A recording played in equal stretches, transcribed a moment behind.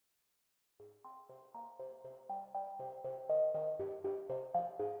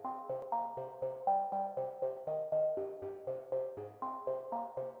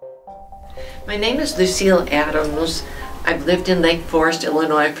My name is Lucille Adams. I've lived in Lake Forest,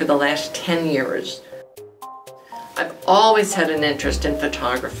 Illinois for the last 10 years. I've always had an interest in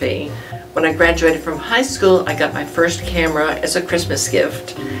photography. When I graduated from high school, I got my first camera as a Christmas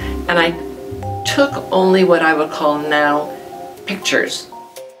gift, and I took only what I would call now pictures.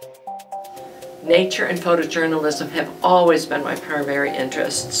 Nature and photojournalism have always been my primary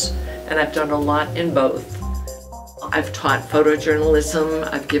interests, and I've done a lot in both. I've taught photojournalism,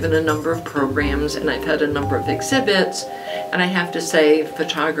 I've given a number of programs, and I've had a number of exhibits, and I have to say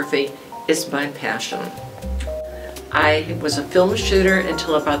photography is my passion. I was a film shooter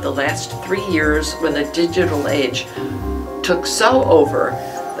until about the last 3 years when the digital age took so over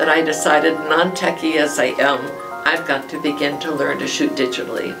that I decided, non-techie as I am, I've got to begin to learn to shoot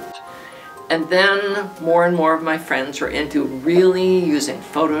digitally. And then more and more of my friends were into really using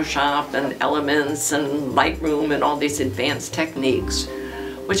Photoshop and Elements and Lightroom and all these advanced techniques,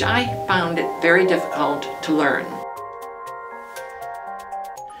 which I found it very difficult to learn.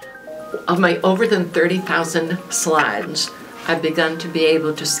 Of my over than 30,000 slides, I've begun to be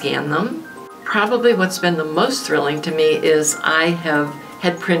able to scan them. Probably what's been the most thrilling to me is I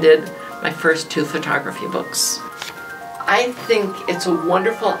had printed my first 2 photography books. I think it's a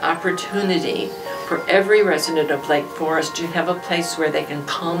wonderful opportunity for every resident of Lake Forest to have a place where they can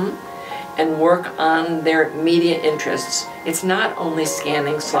come and work on their media interests. It's not only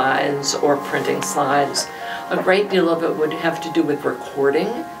scanning slides or printing slides. A great deal of it would have to do with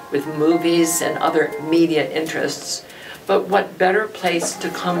recording, with movies and other media interests. But what better place to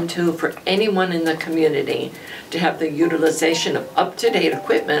come to for anyone in the community to have the utilization of up-to-date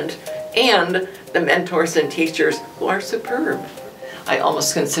equipment and the mentors and teachers who are superb. I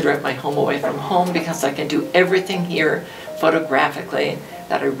almost consider it my home away from home because I can do everything here photographically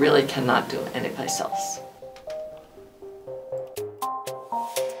that I really cannot do anyplace else.